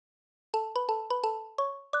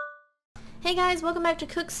Hey guys, welcome back to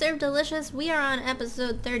Cook Serve Delicious. We are on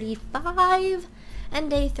episode 35 and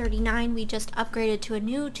day 39. We just upgraded to a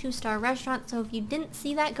new 2-star restaurant, so if you didn't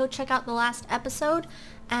see that, go check out the last episode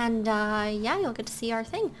and yeah, you'll get to see our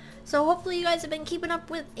thing. So hopefully you guys have been keeping up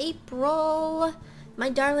with April, my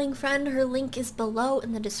darling friend. Her link is below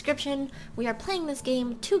in the description. We are playing this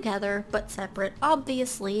game together but separate,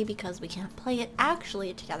 obviously, because we can't play it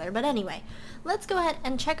actually together. But anyway, let's go ahead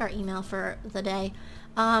and check our email for the day.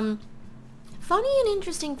 Funny and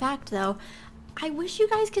interesting fact though, I wish you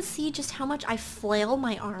guys could see just how much I flail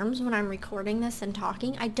my arms when I'm recording this and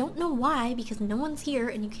talking. I don't know why, because no one's here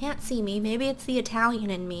and you can't see me. Maybe it's the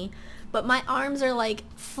Italian in me, but my arms are like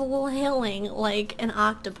flailing like an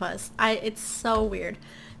octopus. It's so weird.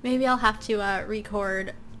 Maybe I'll have to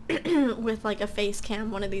record with like a face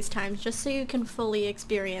cam one of these times just so you can fully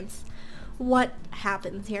experience what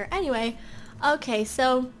happens here. Anyway, okay,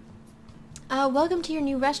 so welcome to your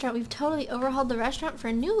new restaurant. We've totally overhauled the restaurant for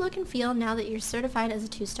a new look and feel now that you're certified as a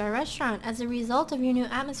 2-star restaurant. As a result of your new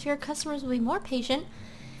atmosphere, customers will be more patient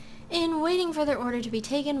in waiting for their order to be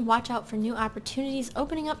taken. Watch out for new opportunities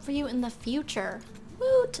opening up for you in the future.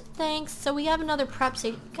 Woot! Thanks. So we have another prep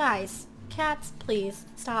station. Guys, cats, please,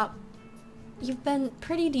 stop. You've been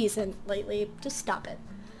pretty decent lately. Just stop it.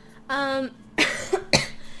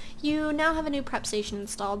 You now have a new prep station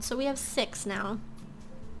installed, so we have 6 now,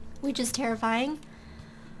 which is terrifying.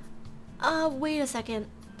 Wait a second.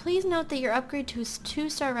 Please note that your upgrade to a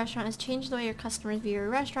 2-star restaurant has changed the way your customers view your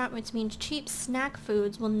restaurant, which means cheap snack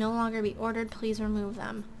foods will no longer be ordered. Please remove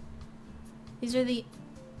them. These are the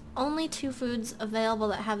only 2 foods available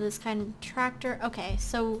that have this kind of tractor. Okay,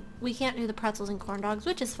 so we can't do the pretzels and corn dogs,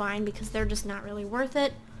 which is fine because they're just not really worth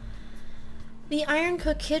it. The Iron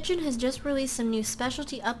Cook Kitchen has just released some new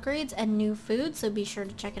specialty upgrades and new food, so be sure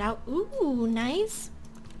to check it out. Ooh, nice.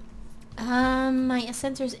 My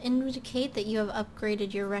sensors indicate that you have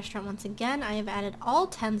upgraded your restaurant once again. I have added all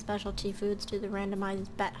 10 specialty foods to the randomized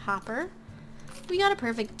bet hopper. We got a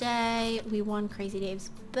perfect day. We won Crazy Dave's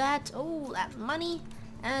bet. Oh, that money.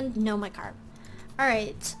 And no, my car.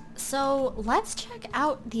 Alright, so let's check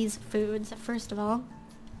out these foods, first of all.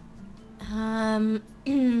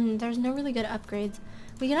 There's no really good upgrades.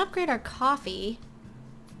 We can upgrade our coffee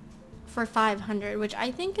for 500, which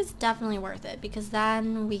I think is definitely worth it, because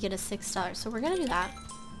then we get a $6. So we're gonna do that.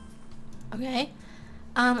 Okay.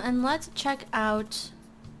 And let's check out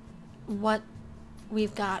what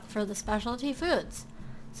we've got for the specialty foods.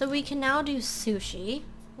 So we can now do sushi,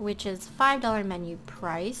 which is $5 menu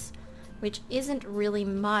price, which isn't really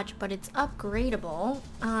much, but it's upgradable.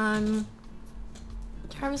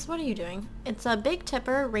 Travis, what are you doing? It's a big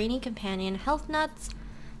tipper, rainy companion, health nuts,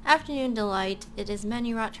 afternoon delight. It is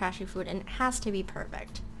menu rot trashy food and it has to be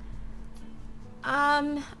perfect.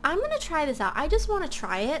 I'm gonna try this out. I just want to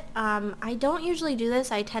try it. I don't usually do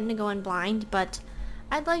this. I tend to go in blind, but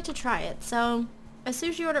I'd like to try it. So a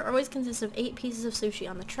sushi order always consists of 8 pieces of sushi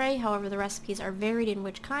on the tray. However, the recipes are varied in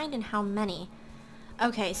which kind and how many.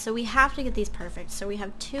 Okay, so we have to get these perfect. So we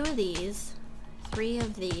have 2 of these, 3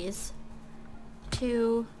 of these,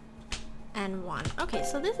 2 and 1. Okay,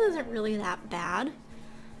 so this isn't really that bad.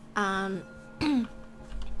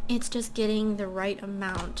 It's just getting the right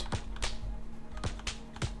amount.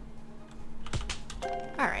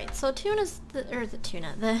 Alright, so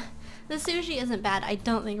the sushi isn't bad. I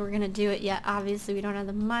don't think we're gonna do it yet. Obviously, we don't have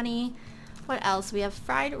the money. What else? We have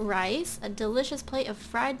fried rice, a delicious plate of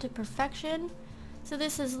fried to perfection. So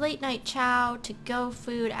this is late night chow, to-go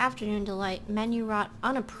food, afternoon delight, menu rot,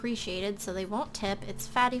 unappreciated, so they won't tip. It's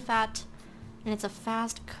fatty fat, and it's a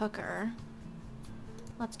fast cooker.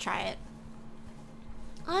 Let's try it.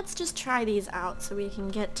 Let's just try these out so we can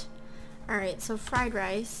get... Alright, so fried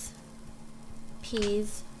rice,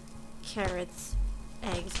 peas, carrots,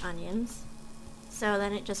 eggs, onions. So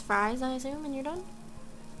then it just fries, I assume, and you're done?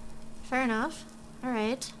 Fair enough.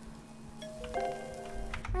 Alright.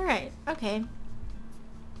 Alright, okay.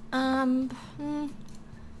 Oh,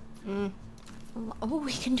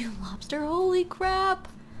 we can do lobster. Holy crap!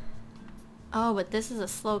 Oh, but this is a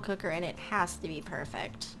slow cooker and it has to be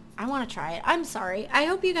perfect. I want to try it. I'm sorry. I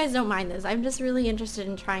hope you guys don't mind this. I'm just really interested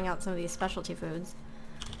in trying out some of these specialty foods.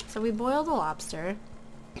 So we boil the lobster.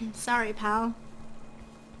 Sorry, pal.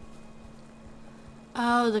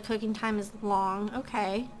 Oh, the cooking time is long.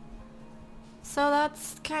 Okay. So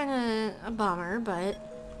that's kind of a bummer, but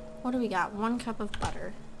what do we got? 1 cup of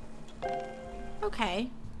butter.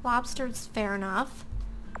 Okay. Lobster's fair enough.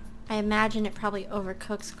 I imagine it probably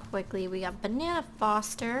overcooks quickly. We got banana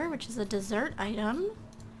foster, which is a dessert item.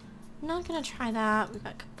 I'm not gonna try that. We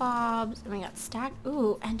got kebabs, and we got stacked.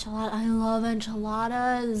 Ooh, enchilada. I love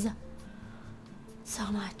enchiladas so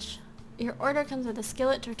much. Your order comes with a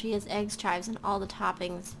skillet, tortillas, eggs, chives, and all the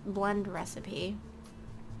toppings. Blend recipe.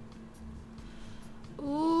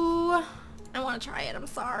 Ooh, I want to try it. I'm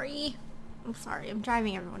sorry. I'm sorry. I'm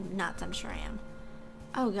driving everyone nuts. I'm sure I am.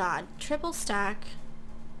 Oh god. Triple stack.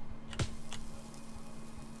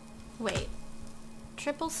 Wait.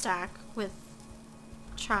 Triple stack with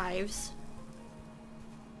chives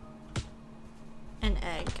and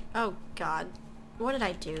egg. Oh god. What did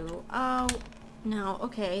I do? Oh, no.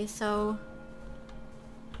 Okay, so...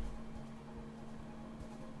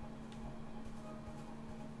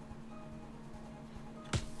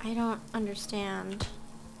 I don't understand.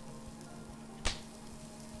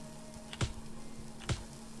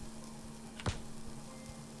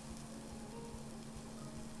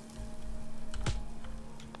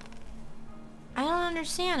 I don't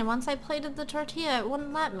understand. Once I plated the tortilla, it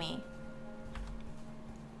wouldn't let me.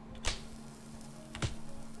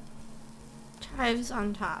 Chives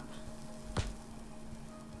on top.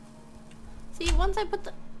 See, once I put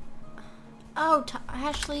the... Oh,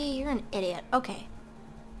 Ashley, you're an idiot. Okay.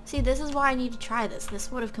 See, this is why I need to try this.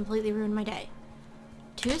 This would have completely ruined my day.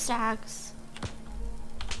 2 stacks.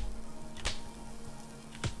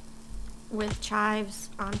 With chives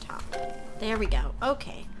on top. There we go.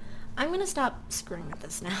 Okay. I'm gonna stop screwing with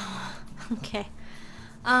this now. Okay.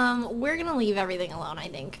 We're gonna leave everything alone, I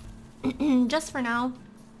think. Just for now.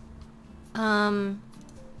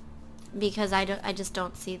 Because I just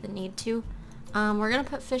don't see the need to. We're gonna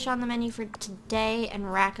put fish on the menu for today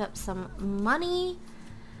and rack up some money.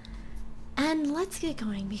 And let's get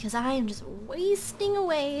going because I am just wasting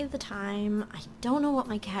away the time. I don't know what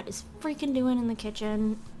my cat is freaking doing in the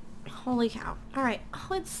kitchen. Holy cow. Alright. Oh,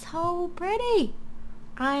 it's so pretty.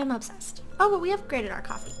 I am obsessed. Oh, but we upgraded our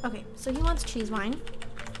coffee. Okay, so he wants cheese wine.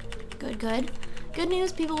 Good, good. Good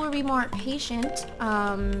news, people will be more patient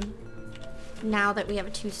now that we have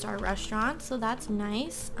a 2-star restaurant, so that's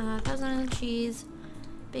nice. 1,000 cheese,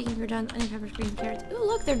 bacon croutons, onion peppers, green carrots. Ooh,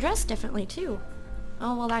 look, they're dressed differently too.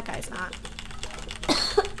 Oh, well, that guy's not.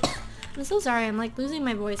 I'm so sorry, I'm like losing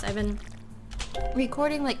my voice. I've been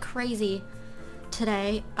recording like crazy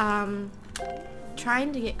today,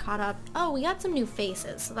 trying to get caught up. Oh, we got some new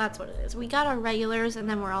faces, so that's what it is. We got our regulars, and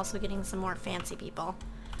then we're also getting some more fancy people.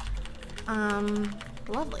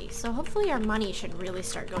 Lovely. So hopefully our money should really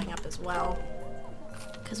start going up as well,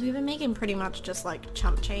 because we've been making pretty much just like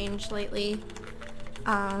chump change lately.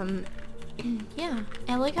 Yeah,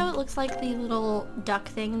 I like how it looks like the little duck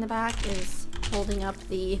thing in the back is holding up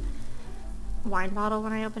the wine bottle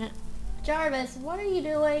when I open it. Jarvis, what are you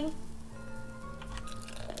doing?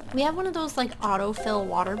 We have one of those like autofill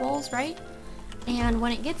water bowls, right? And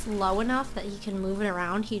when it gets low enough that he can move it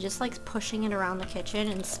around, he just likes pushing it around the kitchen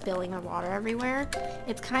and spilling the water everywhere.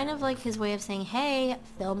 It's kind of like his way of saying, hey,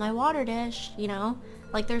 fill my water dish, you know?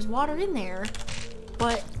 Like there's water in there,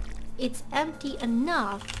 but it's empty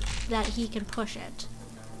enough that he can push it.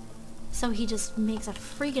 So he just makes a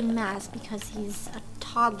freaking mess because he's a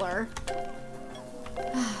toddler.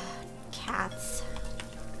 Cats.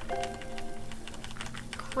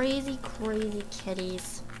 Crazy, crazy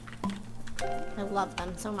kitties. I love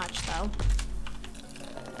them so much, though.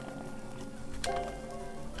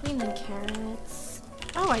 Green and carrots.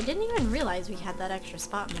 Oh, I didn't even realize we had that extra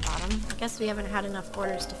spot in the bottom. I guess we haven't had enough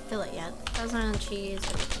orders to fill it yet. Frozen cheese,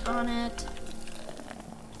 everything on it.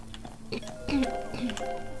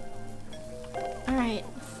 Alright,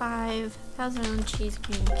 5,000 cheese,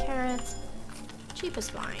 cream, and carrots.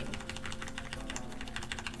 Cheapest wine.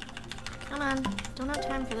 Come on, don't have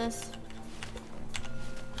time for this.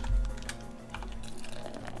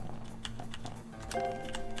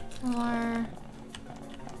 More.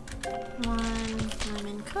 1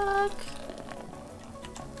 lemon cook.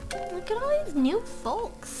 Look at all these new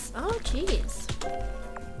folks. Oh, jeez.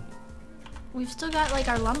 We've still got like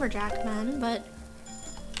our lumberjack men, but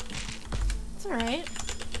it's alright.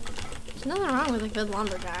 There's nothing wrong with a good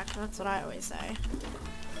lumberjack. That's what I always say.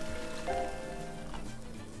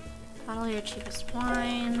 Bottle your cheapest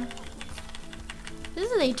wine.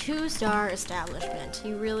 This is a 2-star establishment.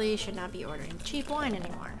 You really should not be ordering cheap wine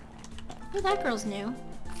anymore. Oh, that girl's new.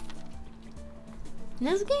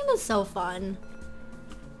 This game is so fun.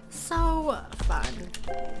 So fun.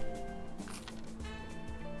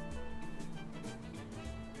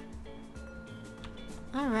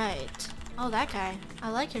 Alright. Oh, that guy. I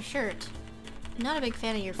like your shirt. Not a big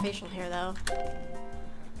fan of your facial hair, though.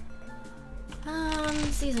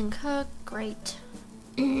 Seasoned cook. Great.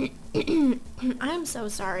 I'm so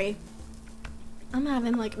sorry. I'm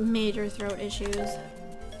having, like, major throat issues.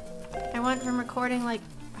 I went from recording, like,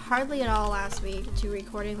 hardly at all last week to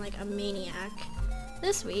recording like a maniac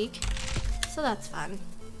this week. So that's fun.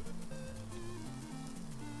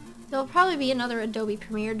 There'll probably be another Adobe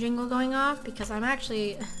Premiere jingle going off because I'm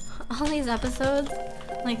actually, all these episodes,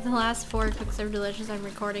 like the last 4 Cook Serve Delicious, I'm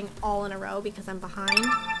recording all in a row because I'm behind.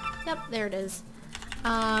 Yep, there it is.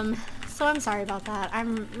 So I'm sorry about that.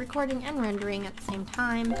 I'm recording and rendering at the same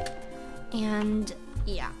time. And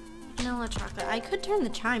yeah, vanilla chocolate. I could turn the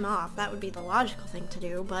chime off. That would be the logical thing to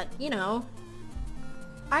do, but you know,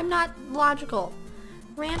 I'm not logical.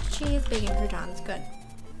 Ranch cheese, bacon croutons, good.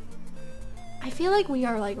 I feel like we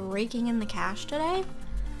are like raking in the cash today,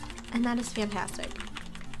 and that is fantastic.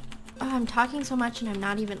 Oh, I'm talking so much and I'm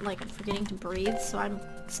not even, like, I'm forgetting to breathe, so I'm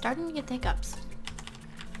starting to get hiccups.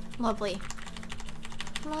 Lovely.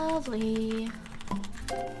 Lovely.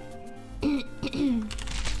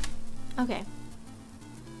 Okay.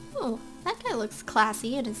 Oh, that guy looks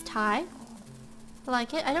classy in his tie. I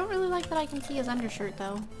like it. I don't really like that I can see his undershirt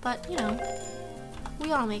though, but you know,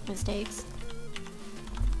 we all make mistakes.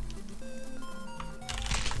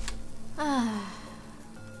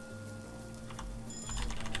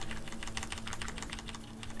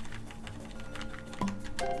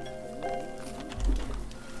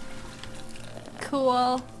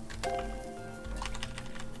 Cool.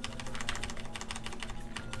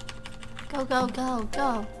 Go, go, go,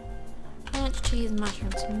 go. Ranch cheese,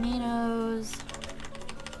 mushroom, tomatoes.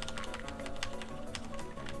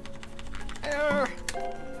 Urgh.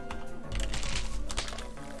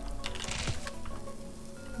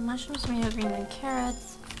 Mushrooms, tomato, green, and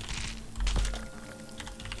carrots.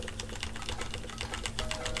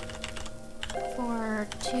 For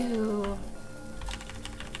 2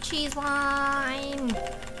 cheese line.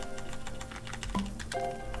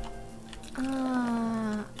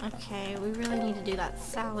 Okay, we really need to do that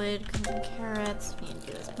salad, greens and carrots. We need to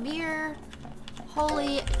do this beer.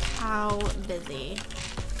 Holy cow, busy.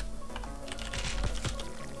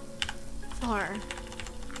 4.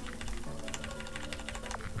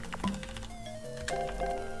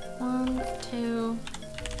 1, 2,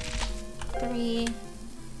 3,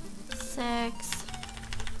 6.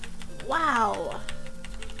 Wow.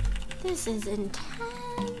 This is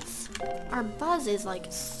intense. Our buzz is like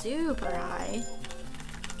super high.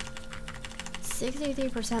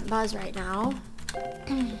 63% buzz right now.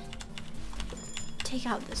 Take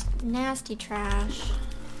out this nasty trash.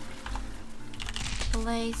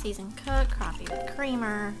 Filet, seasoned cook, coffee with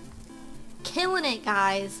creamer. Killing it,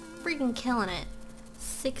 guys. Freaking killing it.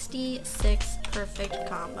 66 perfect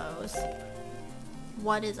combos.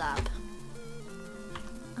 What is up?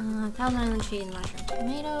 Thousand Island cheese, mushroom,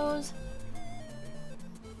 tomatoes.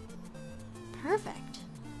 Perfect.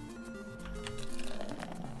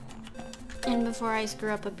 And before I screw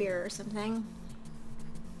up a beer or something.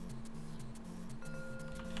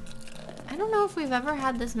 I don't know if we've ever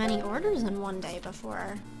had this many orders in one day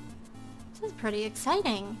before. This is pretty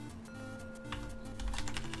exciting.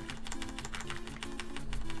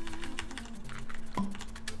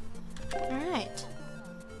 Alright.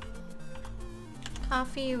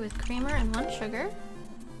 Coffee with creamer and 1 sugar.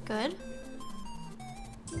 Good.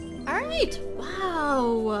 Alright!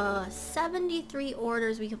 Wow! 73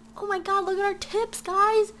 orders. We can. Oh my god, look at our tips,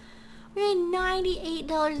 guys! We made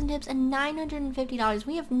 $98 in tips and $950.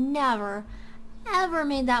 We have never, ever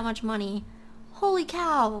made that much money. Holy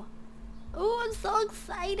cow! Oh, I'm so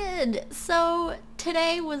excited! So,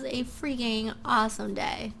 today was a freaking awesome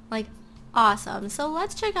day. Like, awesome. So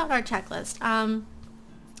let's check out our checklist.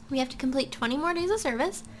 We have to complete 20 more days of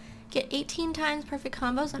service, get 18 times perfect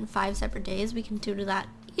combos on 5 separate days. We can do that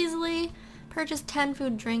easily. Purchase 10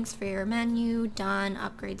 food drinks for your menu. Done.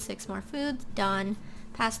 Upgrade 6 more foods. Done.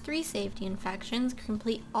 Pass 3 safety inspections.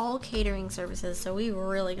 Complete all catering services. So we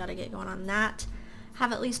really got to get going on that.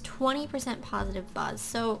 Have at least 20% positive buzz.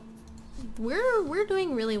 So we're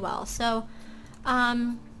doing really well. So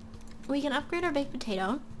we can upgrade our baked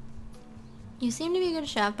potato. You seem to be a good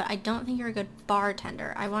chef, but I don't think you're a good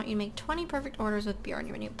bartender. I want you to make 20 perfect orders with beer on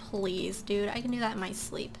your menu. Please, dude. I can do that in my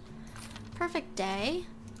sleep. Perfect day.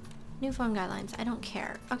 New phone guidelines. I don't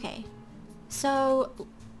care. Okay. So,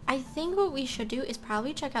 I think what we should do is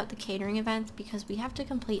probably check out the catering events because we have to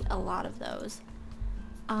complete a lot of those.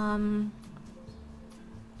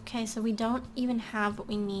 Okay, so we don't even have what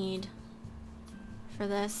we need for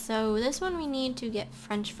this. So, this one we need to get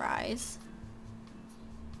French fries.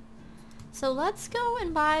 So let's go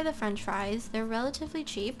and buy the French fries. They're relatively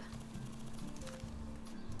cheap.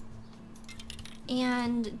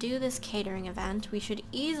 And do this catering event. We should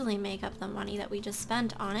easily make up the money that we just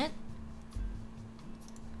spent on it.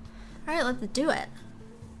 Alright, let's do it.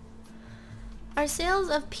 Our sales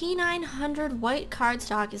of P900 white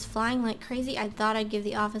cardstock is flying like crazy. I thought I'd give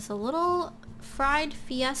the office a little fried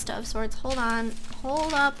fiesta of sorts. Hold on.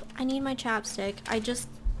 Hold up. I need my chapstick. I just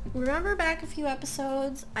Remember back a few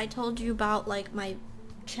episodes, I told you about like my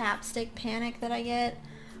chapstick panic that I get?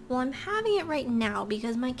 Well, I'm having it right now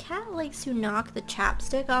because my cat likes to knock the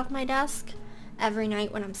chapstick off my desk every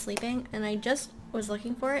night when I'm sleeping, and I just was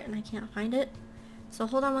looking for it and I can't find it. So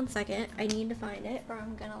hold on one second. I need to find it or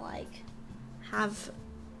I'm gonna like have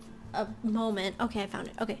a moment. Okay, I found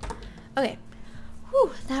it. Okay. Okay.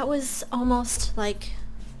 Whew, that was almost like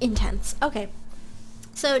intense. Okay.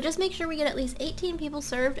 So just make sure we get at least 18 people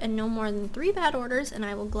served and no more than 3 bad orders, and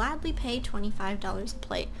I will gladly pay $25 a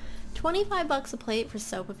plate. 25 bucks a plate for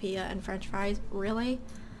sopapilla and french fries? Really?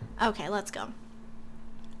 Okay, let's go.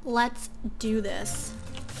 Let's do this.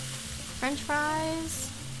 French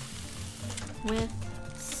fries with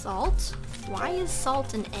salt? Why is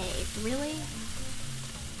salt an A? Really?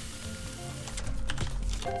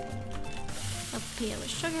 Sopapilla with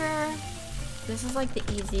sugar. This is like the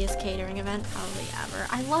easiest catering event probably ever.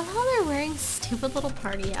 I love how they're wearing stupid little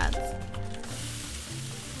party hats.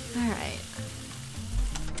 Alright.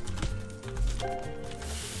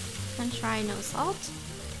 French fry, no salt.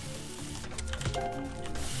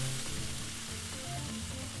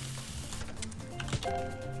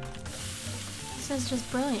 This is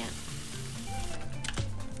just brilliant.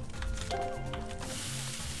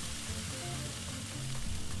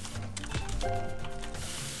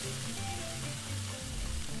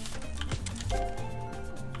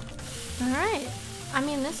 Alright. I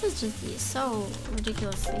mean, this is just so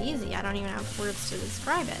ridiculously easy. I don't even have words to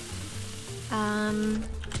describe it.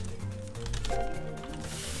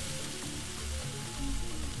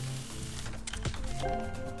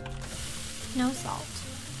 No salt.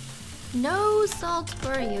 No salt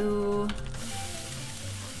for you.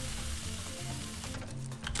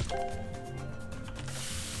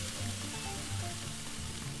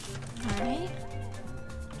 Alright.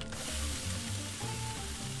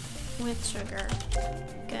 With sugar.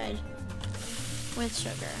 Good. With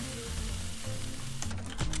sugar.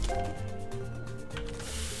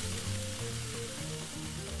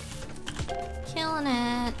 Killing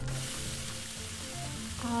it.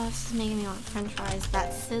 Oh, this is making me want french fries.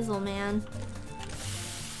 That sizzle, man.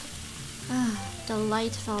 Ah,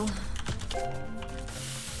 delightful.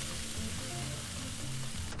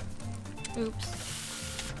 Oops.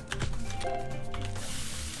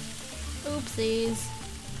 Oopsies.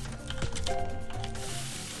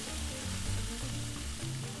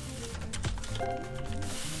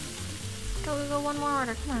 Go, one more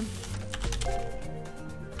order, come on.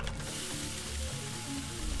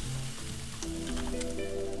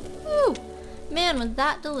 Woo! Man, was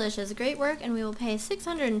that delicious. Great work, and we will pay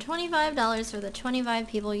 $625 for the 25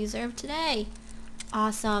 people you served today.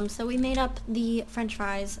 Awesome. So we made up the french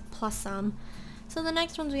fries plus some. So the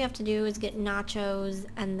next ones we have to do is get nachos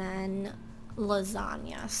and then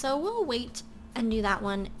lasagna. So we'll wait and do that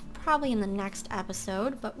one probably in the next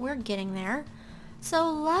episode, but we're getting there. So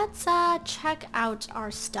let's check out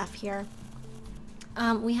our stuff here.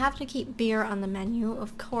 We have to keep beer on the menu,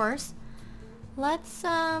 of course. Let's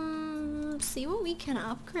see what we can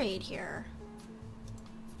upgrade here.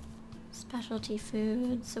 Specialty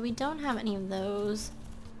food. So we don't have any of those.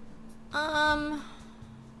 I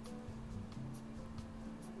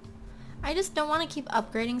just don't want to keep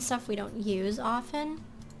upgrading stuff we don't use often.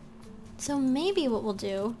 So maybe what we'll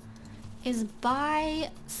do is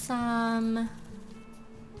buy some...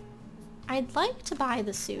 I'd like to buy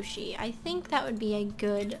the sushi. I think that would be a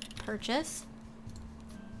good purchase.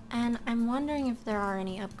 And I'm wondering if there are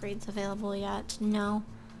any upgrades available yet. No.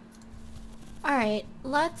 Alright,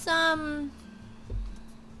 let's, I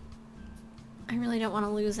really don't want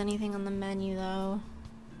to lose anything on the menu, though.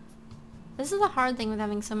 This is the hard thing with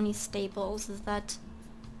having so many staples, is that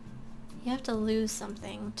you have to lose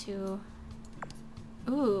something to...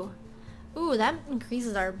 Ooh. Ooh, that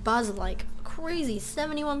increases our buzz like crazy.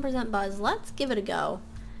 71% buzz. Let's give it a go.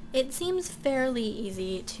 It seems fairly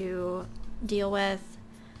easy to deal with.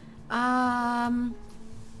 And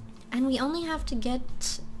we only have to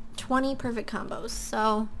get 20 perfect combos,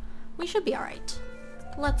 so we should be alright.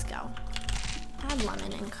 Let's go. Add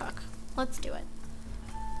lemon and cook. Let's do it.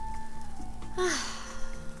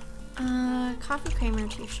 Coffee creamer,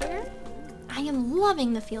 2 sugar. I am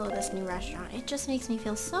loving the feel of this new restaurant. It just makes me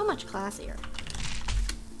feel so much classier.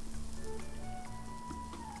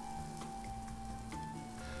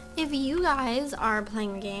 If you guys are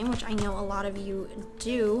playing the game, which I know a lot of you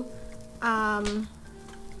do,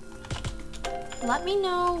 let me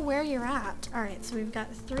know where you're at. Alright, so we've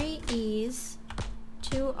got 3 E's,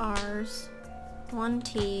 2 R's, 1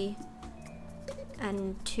 T,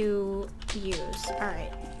 and 2 U's.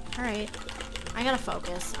 Alright, alright. I gotta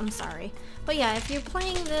focus. I'm sorry. But yeah, if you're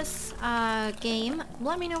playing this game,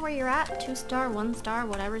 let me know where you're at. 2-star, 1-star,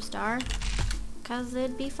 whatever star. Because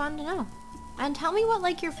it'd be fun to know. And tell me what,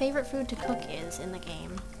 like, your favorite food to cook is in the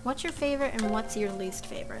game. What's your favorite and what's your least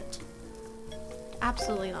favorite?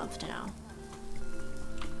 Absolutely love to know.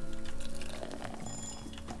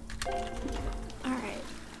 Alright.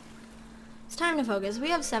 It's time to focus. We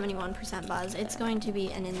have 71% buzz. It's going to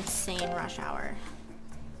be an insane rush hour.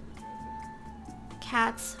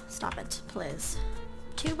 Cats, stop it, please.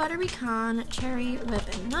 2 butter pecan, cherry, whip,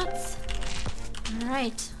 and nuts.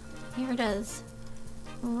 Alright, here it is.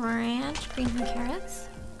 Ranch, greens, and carrots.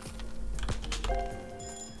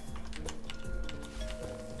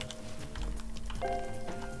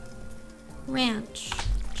 Ranch,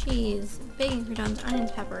 cheese, bacon croutons,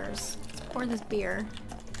 onions, peppers. Let's pour this beer.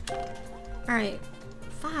 Alright,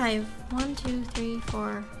 5. 1, 2, 3,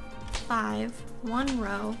 4, 5. 1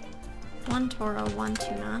 row. 1 toro, 1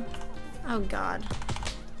 tuna. Oh god.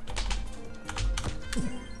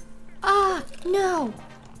 Ah, no!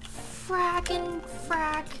 Frack.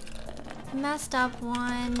 Messed up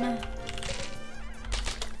one.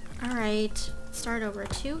 Alright, start over.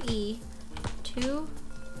 2E, 2,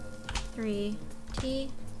 3,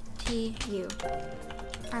 T, T, U.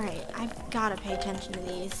 Alright, I've gotta pay attention to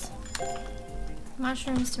these.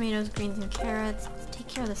 Mushrooms, tomatoes, greens, and carrots. Let's take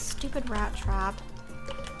care of the stupid rat trap.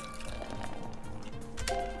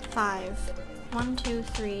 5. 1, 2,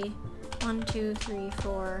 3. 1, 2, 3,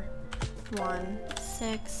 4. 1,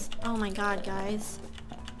 6. Oh my god, guys.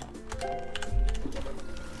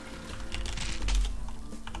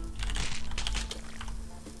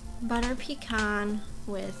 Butter pecan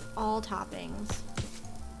with all toppings.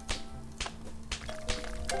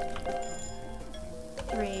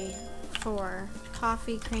 3, 4.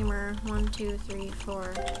 Coffee creamer. 1, 2, 3,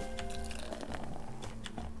 4.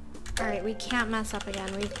 Alright, we can't mess up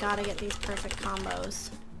again. We've got to get these perfect combos.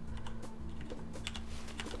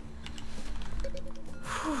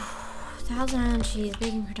 1,000 island cheese,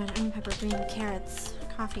 bacon crouton, onion pepper, green carrots,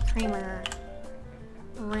 coffee creamer,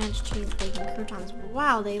 ranch cheese, bacon croutons.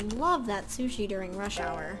 Wow, they love that sushi during rush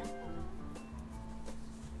hour.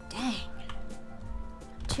 Dang.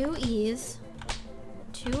 2 E's,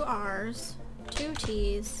 2 R's, 2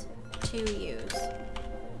 T's, 2 U's.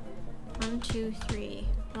 1, 2, 3.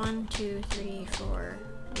 1, 2, 3, 4.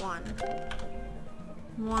 1.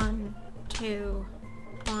 1, 2.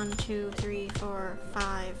 1, 2, 3, 4,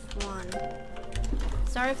 5, 1.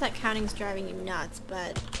 Sorry if that counting's driving you nuts,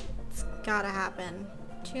 but it's gotta happen.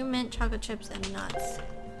 2 mint chocolate chips and nuts.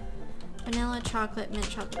 Vanilla chocolate, mint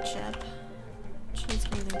chocolate chip. Cheese,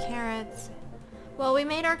 greens, and carrots. Well, we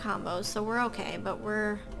made our combos, so we're okay, but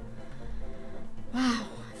we're... Wow.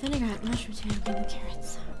 Vinaigrette, mushroom, tomato, greens, and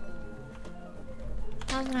carrots.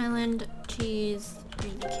 Thousand Island, cheese,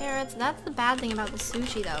 greens, and carrots. That's the bad thing about the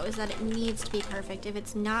sushi, though, is that it needs to be perfect. If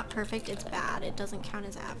it's not perfect, it's bad. It doesn't count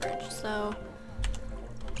as average, so...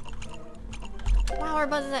 Wow, our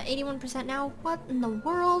buzz is at 81% now. What in the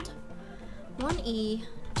world? 1 E,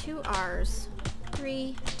 2 R's,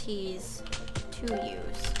 3 T's, 2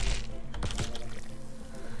 U's.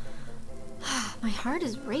 My heart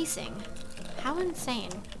is racing. How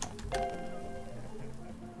insane.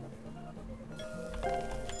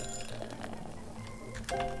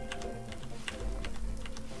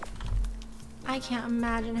 I can't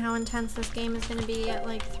imagine how intense this game is going to be at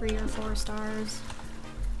like 3 or 4 stars.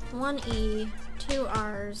 1 E, 2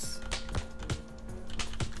 R's.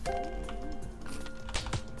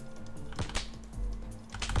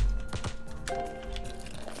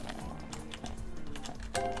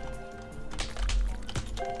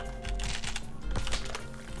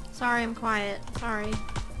 Sorry, I'm quiet. Sorry.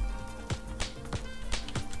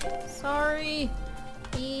 Sorry.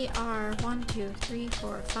 E, R, 1, 2, 3,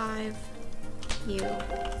 4, 5. U.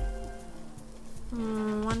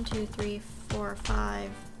 1, 2, 3, 4, 5.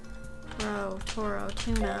 Roe, toro,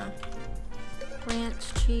 tuna.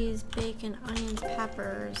 Ranch, cheese, bacon, onions,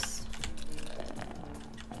 peppers.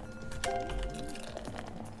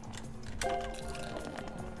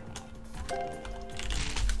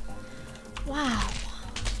 Wow.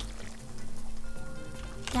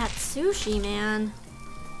 That sushi, man.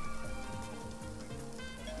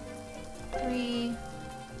 3,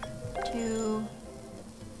 2,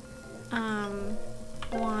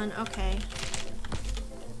 1, okay.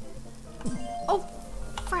 Oh,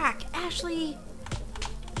 frack, Ashley!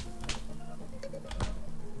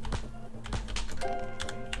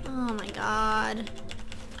 Oh my god.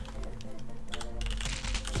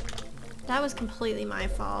 That was completely my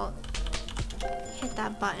fault. Hit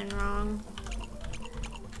that button wrong.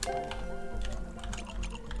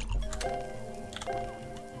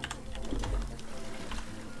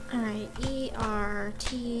 Alright,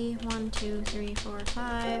 E-R-T, 1, 2, 3, 4,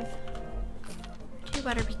 5. 2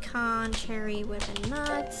 butter pecan, cherry whipping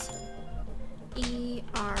nuts.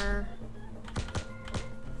 E-R.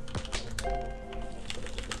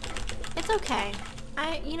 It's okay.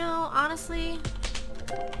 You know, honestly,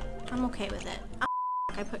 I'm okay with it. Oh,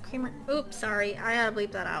 I put creamer. Oops, sorry. I gotta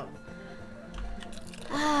bleep that out.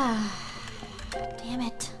 Ah, damn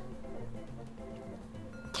it.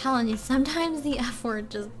 Telling you, sometimes the F word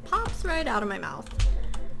just pops right out of my mouth.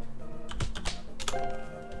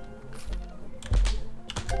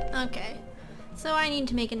 Okay, so I need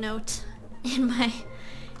to make a note in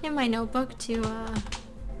my notebook to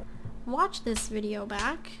watch this video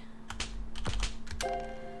back.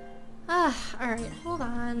 Alright, hold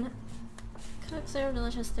on. Cook, serve,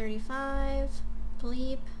 delicious 35.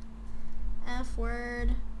 Bleep. F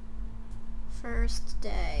word. First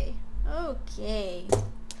day. Okay.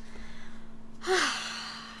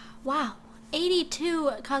 Wow.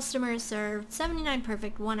 82 customers served, 79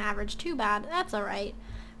 perfect, 1 average, 2 bad. That's alright.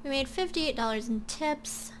 We made $58 in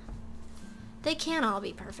tips. They can't all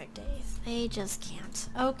be perfect days. They just can't.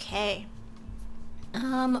 Okay.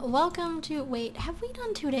 Welcome to... Wait, have we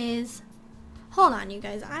done 2 days? Hold on, you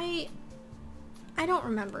guys. I don't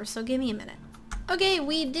remember, so give me a minute. Okay,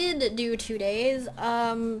 we did do 2 days.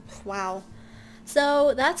 Wow.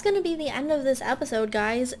 So that's going to be the end of this episode,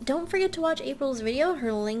 guys. Don't forget to watch April's video.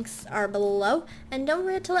 Her links are below. And don't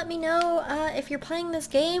forget to let me know if you're playing this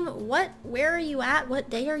game, where are you at, what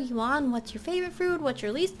day are you on, what's your favorite food, what's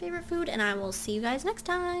your least favorite food, and I will see you guys next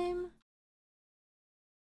time.